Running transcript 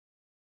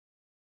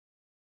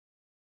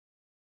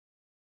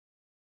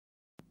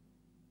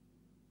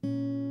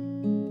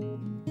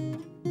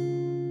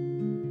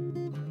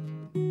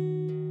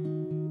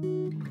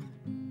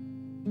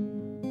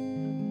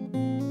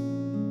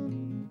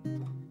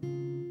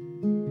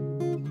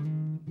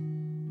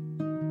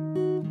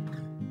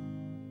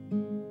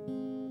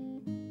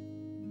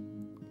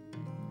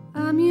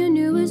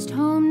newest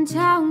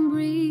hometown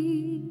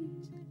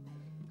breeze.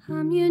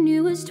 I'm your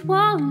newest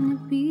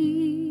wannabe.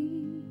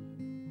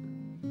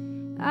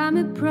 I'm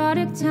a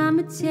product, I'm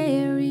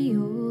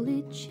material.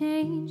 It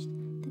changed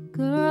the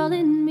girl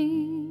in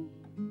me.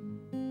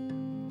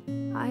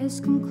 Eyes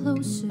come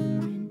closer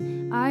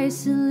in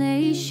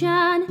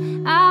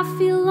isolation. I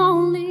feel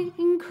lonely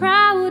in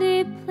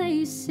crowded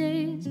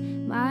places.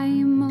 My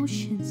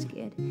emotions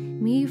get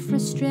me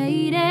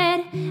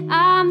frustrated.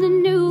 I'm the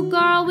new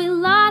girl with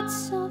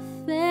lots of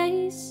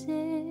faces.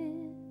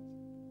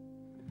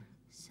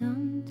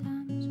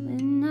 Sometimes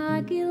when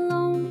I get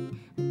lonely,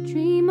 I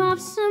dream of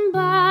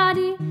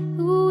somebody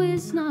who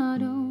is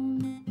not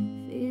only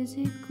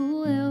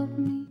physical. Help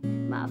me,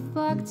 my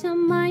fucked up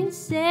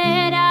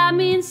mindset. I'm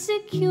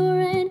insecure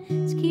and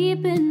it's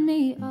keeping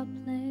me up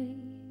late.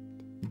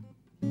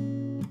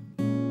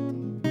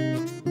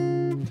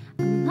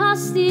 I'm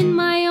lost in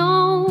my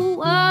own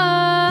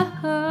world.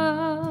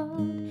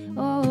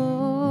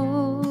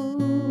 Oh,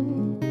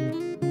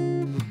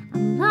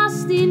 I'm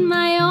lost in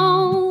my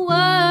own world.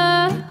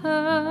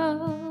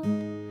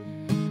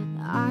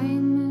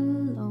 I'm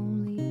a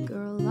lonely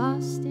girl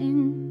lost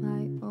in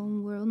my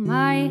own world.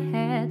 My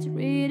head's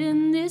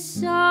written this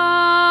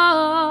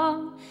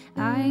song.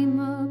 I'm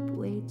up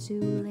way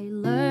too late,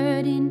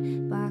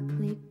 learning by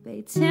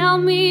clickbait. Tell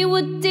me,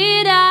 what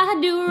did I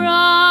do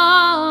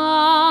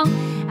wrong?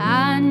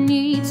 I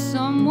need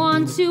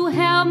someone to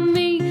help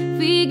me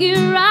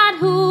figure out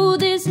who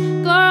this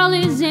girl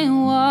is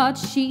and what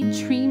she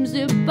dreams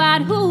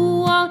about.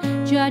 Who won't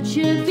judge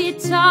if it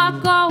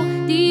talk? Go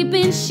deep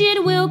in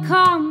shit, will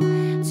come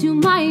to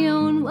my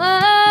own world.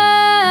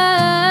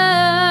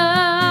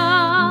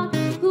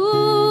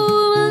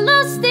 Ooh,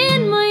 lost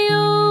in my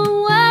own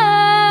world.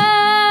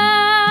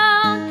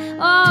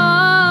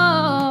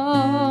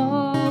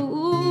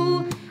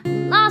 Oh,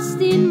 lost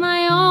in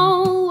my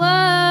own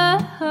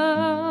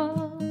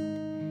world.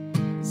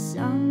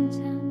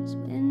 Sometimes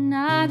when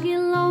I get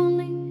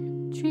lonely,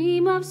 I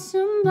dream of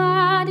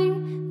somebody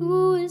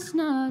who is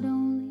not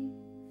only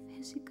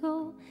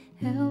physical.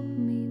 Help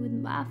me with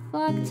my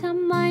fucked up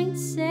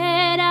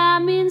mindset.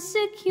 I'm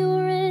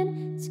insecure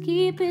and it's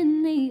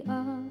keeping me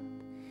up